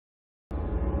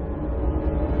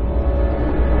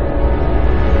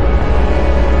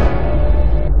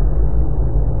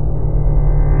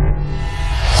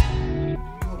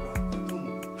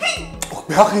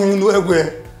We how can you know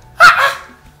where?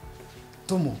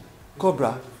 Tomo,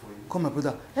 Cobra, come my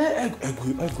brother. I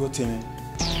go tell me.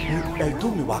 I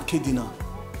do me wa kedina.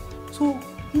 So,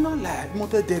 you know like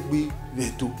motor deck we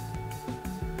veto.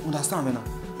 Understand me now?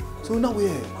 So now we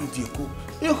Idioko.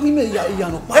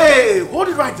 Hey, hold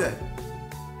it right there.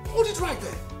 Hold it right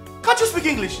there. Can't you speak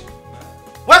English?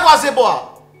 Where was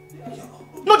Eboa?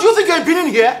 No, do you think you're in Benin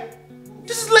here?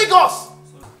 This is Lagos.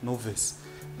 No verse.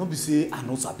 No be say I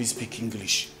know sabi speak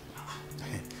English.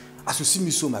 As you see me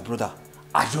so, my brother,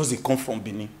 I just come from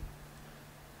Benin.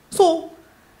 So,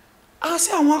 I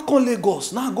say I want to come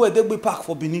Lagos. Now I go Edegbe Park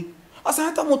for Benin. I say I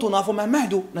enter motor now for my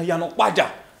mind though. Now Yanokpaja.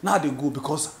 Now they go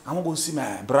because I want to go see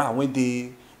my brother when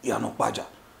they Yanokpaja.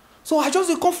 So I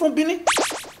just come from Benin.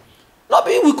 Not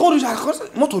be we call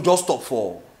it motor just stop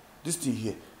for this thing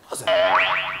here. I say,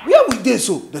 where we there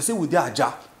so? They say we there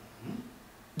Aja.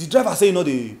 The driver say you know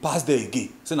they pass there again.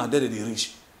 Say now there they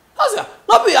reach. I say,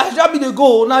 not be Aja be they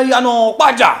go. Now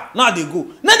Yanokpaja. Now they go.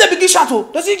 Then they begin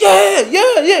shout. They say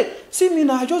yeah. See me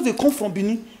now I just they come from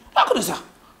Benin. How could they say?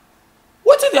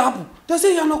 What did they happen? They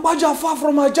say Yanokpaja far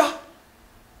from Aja.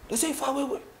 They say far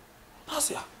away. I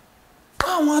say,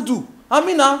 I want to do. I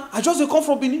mean now I just they come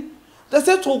from Benin. They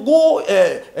say to go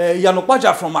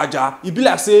Yanokpaja from Aja, it be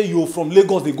like say you from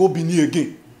Lagos, they go Benin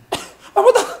again. My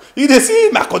brother, if they see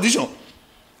my condition,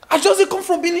 I just come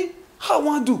from Benin. How I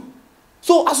want to do?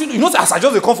 So as you know, as I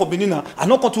just come from Benin now, I'm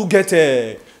not going to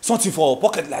get something for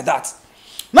pocket like that.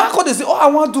 Now they say, oh, I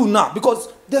want to do now because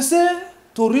they say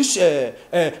to reach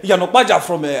Yanokpaja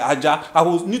from Aja, I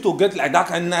will need to get like that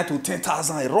kind of 9 to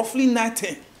 10,000, roughly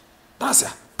 9-10. That's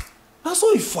it. That's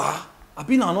so far. I've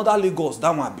been in another Lagos.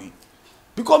 That might be.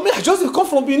 Because me, I just come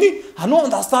from Benin. I don't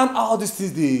understand how these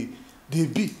things they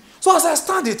be. So as I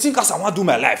start, they think as I want to do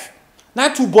my life.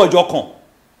 Now 2 boys just come.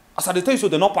 As I tell you, so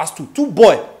they not pass 2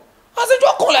 boys. I said,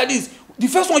 just come like this. The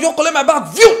first one just collect my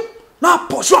bag. View. Now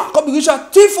push on. Come begin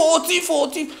shout. Thief.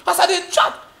 As I they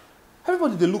chat.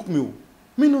 Everybody they look me.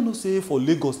 Me no say for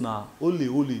Lagos now.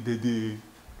 Only they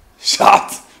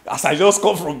shout. As I just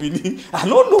come from Benin. I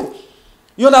don't know.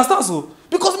 You understand so?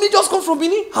 Because me just come from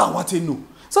Benin. I want to know.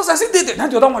 So as I see they now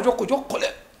the other one just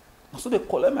collect. So they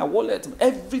collect my wallet,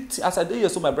 everything. As I did here,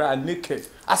 so my brother naked.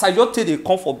 As I just take they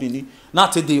come for Benin, now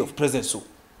take day of presence so.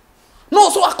 No,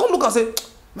 so I come look and say,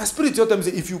 my spirit tell them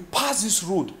say, if you pass this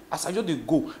road, as I just they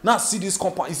go, now see this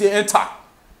compound, he say enter.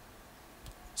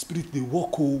 Spirit they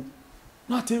walk oh.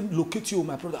 Now they locate you,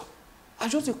 my brother. I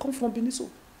just they come from Benin so.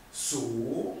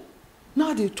 So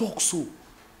now they talk so.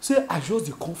 Say I just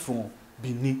they come from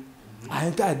Benin. I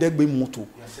enter a dead motor.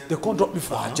 They can't drop me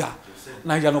for Aja.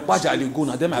 Now Yanokpaja they go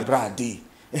now. Then my brother day.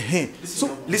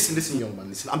 So listen, young man.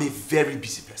 Listen, I'm a very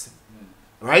busy person.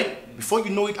 Right? Before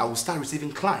you know it, I will start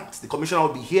receiving clients. The commissioner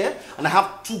will be here, and I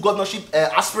have 2 governorship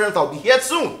aspirants that will be here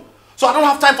soon. So I don't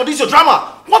have time for this your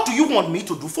drama. What do you want me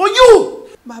to do for you?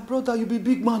 My brother, you be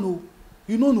big man oh.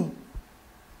 You know no.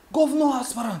 Governor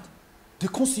aspirant. They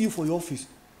come see you for your office.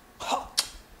 Ha!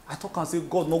 I talk and say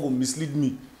God not gonna mislead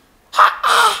me.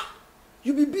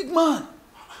 You be big man.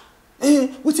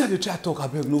 What you try to talk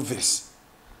about no verse.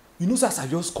 You know as I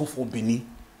just come from Benin.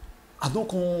 I don't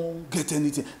come get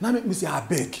anything. Now make me say I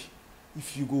beg.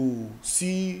 If you go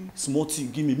see small thing,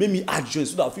 give me. Make me adjoin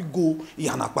so that if you go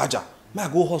Yanokpaja, may I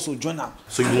go hustle join am.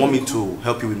 So you want me to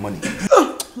help you with money?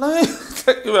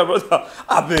 Thank you, my brother.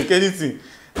 I beg anything.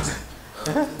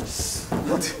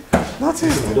 Nothing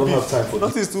is too big.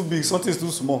 Nothing is too big. Something is too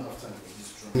small.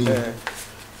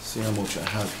 See how much I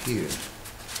have here.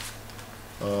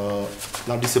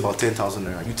 Now this is about 10,000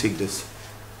 naira. You take this.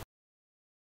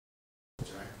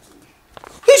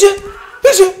 PJ!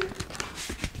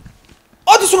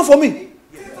 All this one for me?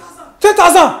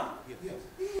 10,000?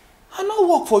 I no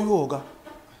work for you, Oga.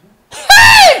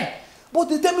 Hey! But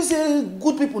they tell me say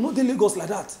good people no dey Lagos like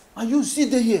that. And you sit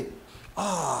there here.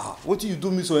 What do you do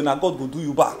me so and God go do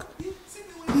you back?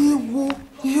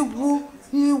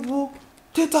 Yewo.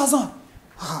 10,000.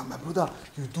 My brother,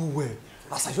 you do well.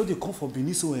 As I just dey come from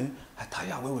Benin so I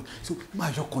tire well. So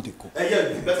my just come dey go. Yeah,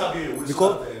 you better be away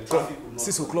because traffic will not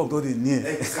 6 o'clock don't dey near.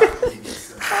 Exactly.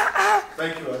 Yes,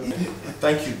 thank you.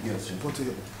 Thank you. Yes. But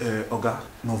Oga,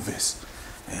 no verse.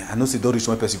 I know say don't reach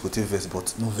one person go take verse,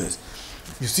 but no verse.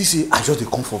 You see say I just dey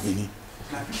come from Benin.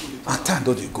 And time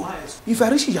don't dey go. If I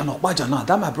reach Yanokpaja now,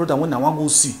 that my brother when I want go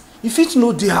see, if it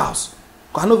no dey house,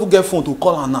 I no even get phone to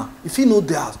call her now. If he no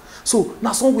dey house, so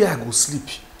now somewhere I go sleep.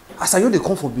 As I know they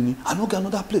come from Benin, I no get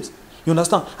another place. You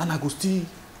understand? And I go still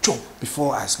chop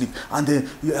before I sleep. And then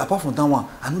apart from that one,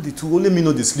 I know the two only me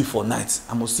know they sleep for nights.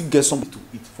 I must still get something to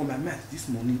eat. For my mind, this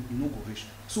money you no go reach.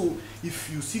 So if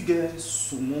you still get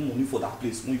some more money for that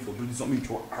place, when you for building something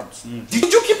to add some.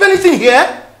 Did you keep anything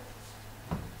here?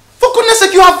 For goodness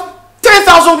sake, you have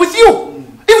 10,000 with you.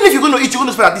 Even if you're going to eat, you're going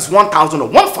to spend at least 1,000 or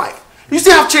 1,500. You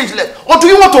still have change left. Or do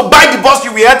you want to buy the bus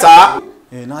you will enter?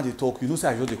 Now they talk. You know, say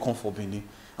I just they come for Benin.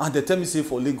 And they tell me say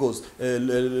for Lagos,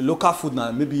 local food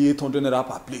now maybe 800 naira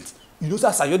per plate. You know, say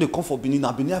as I just they come for Benin,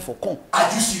 now Benin I for come.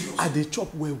 Are you serious? I they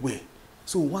chop well.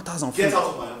 So 1,000. Get out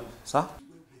of my office. Sir?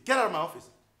 Get out of my office.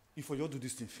 If you do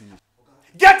this thing finish.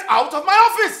 Get out of my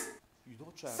office! You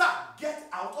don't try. Sir, get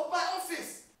out of my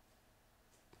office!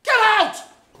 Get out!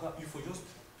 If you just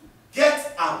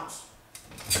get out!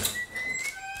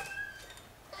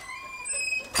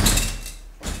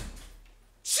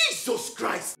 Jesus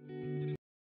Christ!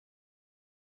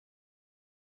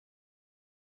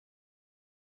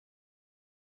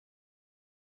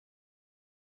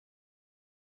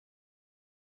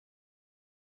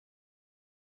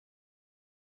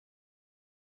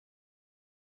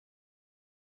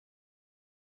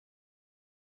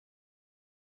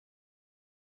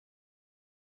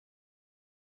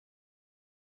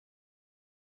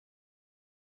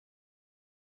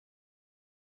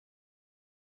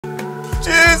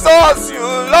 Jesus, you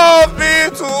love me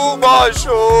too much,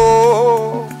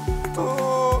 oh.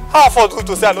 How for you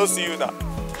to say I don't see you now?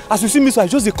 as you see me, so I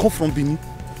just dey come from Benin.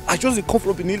 I just dey come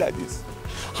from Benin like this.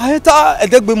 I enter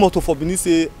Edegbe motor for Benin,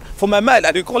 say for my mind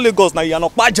I dey call Lagos na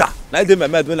Yanokpaja. Na dey my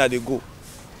mind when I dey go.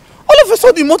 All of a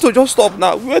sudden the motor just stop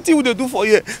now. Wetin we dey do for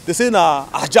here? They say na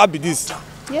Aja be this.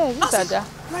 Yeah, this Aja.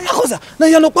 Na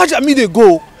Yanokpaja me dey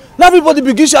go. Now everybody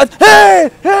begin shout, hey,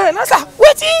 hey, Nasa,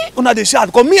 wetin? Una dey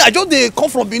shout. Cause me, I just dey come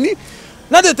from Benin.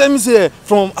 Now they tell me say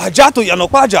from Aja to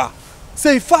Yanokpaja.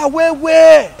 Say far where?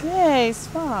 Yeah, it's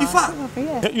far. It's far.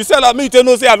 Yeah. You say like me, you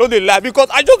know say I know they lie because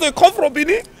I just dey come from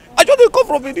Benin.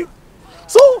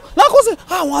 So now I say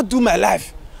I want to do my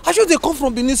life. I just dey come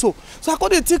from Benin so I go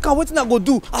dey think wetin I go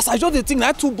do. As I just dey think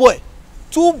na two boy,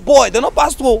 they no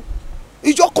pass through.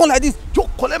 E just come like this,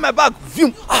 just collect my bag,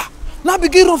 vim. Now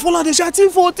begin run for land, they shout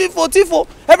tifo.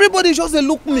 Everybody just dey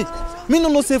look me. Me no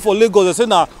know say for Lagos they say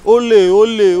na ole.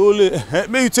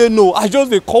 Me you say no, I just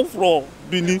dey come from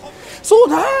Benin. So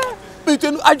now me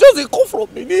you know, I just dey come from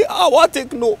Benin. I wan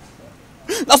take no.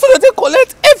 Na so they take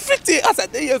collect everything as I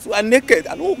dey here so I naked.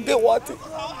 I no get one thing.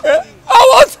 I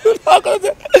want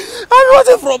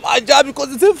to from Aja because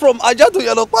they say from Aja to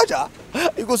Yanokpaja.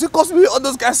 It go see cost me all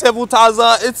those guys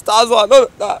 7,000, 8,000.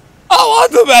 I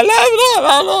want to my life.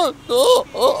 No.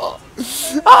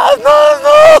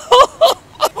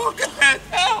 Okay,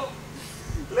 hell.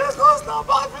 Lagos na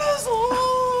bad place.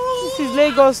 This is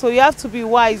Lagos, so you have to be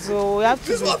wise. So you have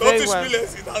to be very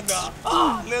wise.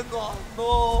 Lagos,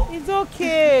 no. It's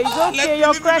okay.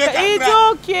 You're cracker.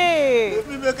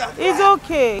 It's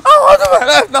okay. I want to my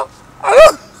life now. I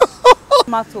don't.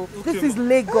 Mato, this is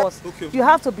Lagos. Okay. You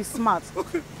have to be smart.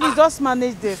 Okay. Please just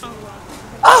manage this.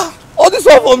 All this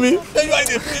one for me.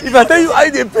 If I tell you how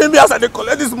they pay me as I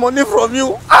collect this money from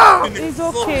you. It's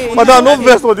okay. But I no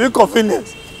vex for the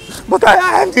inconvenience. But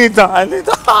I need that. I need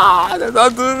that. They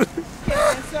don't do it.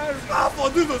 Okay, sorry. For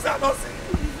this to say I don't see.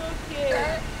 It's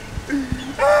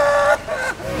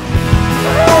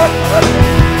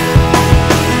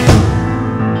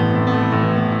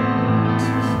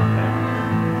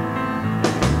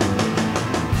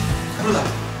Brother,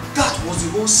 that was the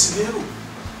whole scenario.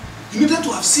 You needed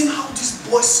to have seen how these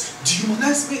boys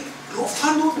dehumanized me,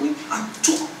 rough-handled me, and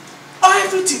took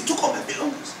everything, took all my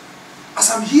belongings. As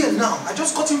I'm here now, I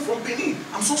just got in from Benin.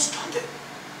 I'm so stunned.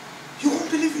 You won't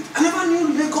believe it. I never knew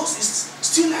Lagos is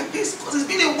still like this because it's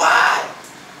been a while.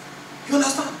 You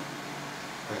understand?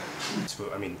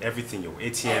 So, I mean, everything, your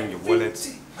ATM, your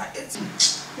wallet. My ATM.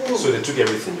 So they took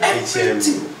everything, your ATM.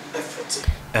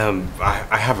 Everything.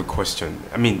 I have a question.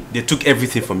 I mean, they took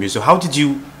everything from you. So how did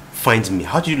you find me?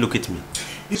 How did you locate me?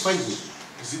 You find me?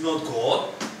 Is it not God?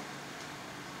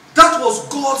 That was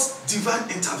God's divine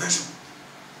intervention.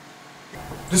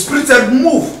 The Spirit said,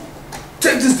 move,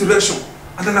 take this direction.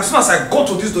 And then as soon as I got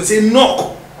to this door, he said,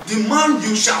 knock. The man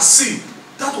you shall see.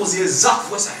 That was the exact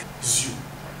voice I heard. It's you.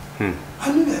 I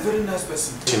know you're a very nice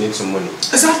person. You need some money.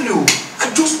 Exactly.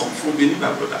 I just come from Benin,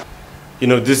 my brother. You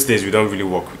know, these days we don't really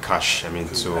work with cash. I mean,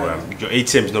 so your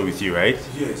ATM is not with you, right?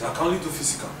 Yes, I can only do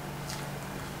physical.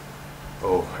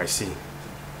 Oh, I see.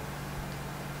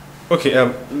 Okay,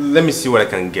 let me see what I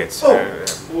can get.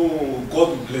 Oh, God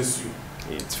will bless you.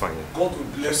 It's fine. God will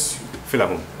bless you. Feel at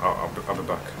home. I'll be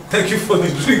back. Thank you for the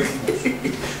drink.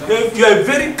 You are a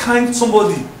very kind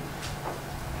somebody.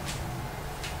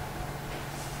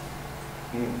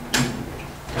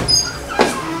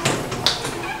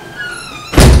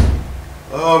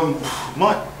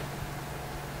 My...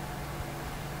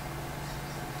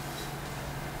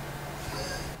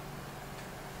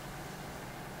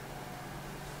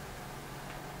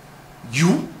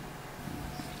 You?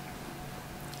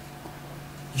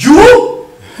 You?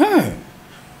 Hey,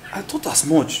 I thought as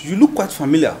much. You look quite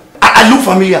familiar. I look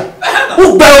familiar.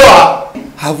 Who Bella?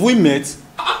 Have we met?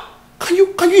 Can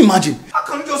you imagine? How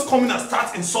can you just come in and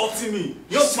start insulting me?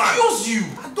 Excuse you.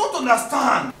 I don't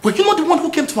understand. Were you not the one who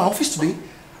came to my office today?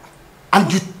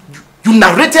 And you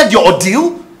narrated your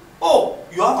ordeal? Oh,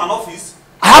 you have an office?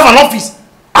 I have an office.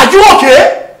 Are you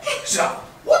okay? Sir,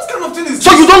 what kind of thing is this?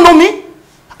 So you don't know me?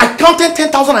 I counted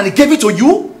 10,000 and I gave it to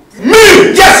you?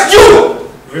 Me? Yes, you!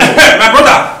 My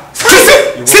brother!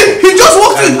 See, he just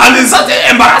walked in and he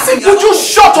started embarrassing you. Would you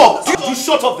shut up? Would you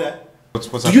shut up there?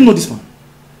 Do you know this man?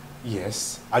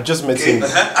 Yes, I just met him.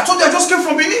 I told you I just came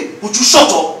from Benin. Would you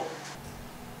shut up?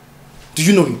 Do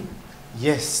you know him?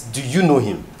 Yes, do you know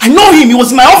him? I know him. He was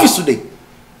in my office today.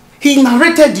 He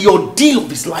narrated the ordeal of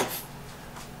his life.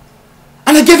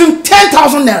 And I gave him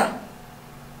 10,000 naira.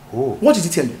 Oh. What did he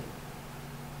tell you?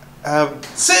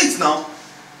 Say it now.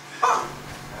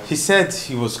 He said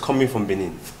he was coming from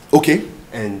Benin. Okay.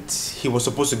 And he was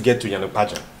supposed to get to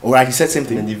Yanopaja. Alright, he said same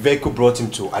thing. And the vehicle brought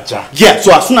him to Aja. Yeah,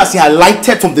 so as soon as he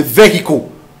alighted from the vehicle,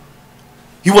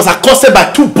 he was accosted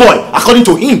by two boys, according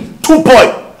to him. Two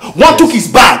boys. One took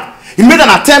his bag. He made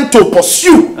an attempt to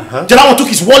pursue. The other one took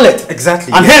his wallet.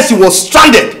 Exactly. And hence he was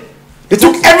stranded. They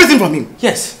took everything from him.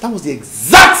 Yes. That was the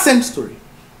exact same story.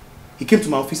 He came to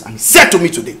my office and he said to me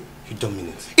today, You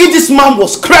dominate. if this man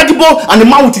was credible and a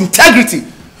man with integrity,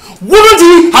 wouldn't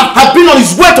he have been on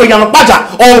his way to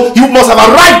Yanopaja? Or he must have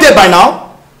arrived there by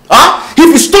now? Huh?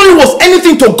 If his story was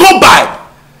anything to go by,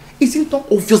 is it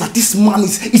not obvious that this man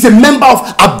is a member of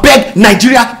Abeg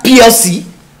Nigeria PLC?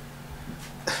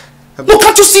 No,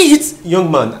 can't you see it?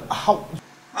 Young man, how?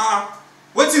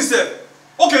 Wait till say.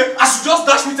 Okay, I should just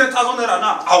dash me 10,000 naira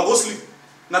now. I'll go sleep.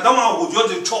 Now that man will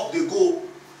just the chop, they go.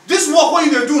 This work what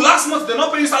you they do last month, they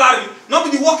not pay you salary. Not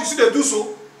be the work you see they do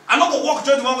so. I'm not gonna work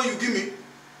just the one way you give me.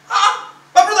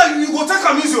 My brother, you go take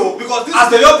a easy because this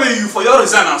as they don't pay you for your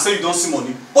resign and say you don't see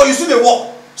money. But you see they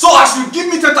work. So as you give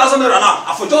me 10,000 naira now,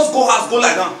 I for just go house, go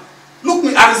lie down. Look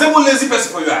me, I resemble lazy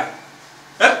person for you. Eh?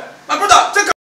 My brother,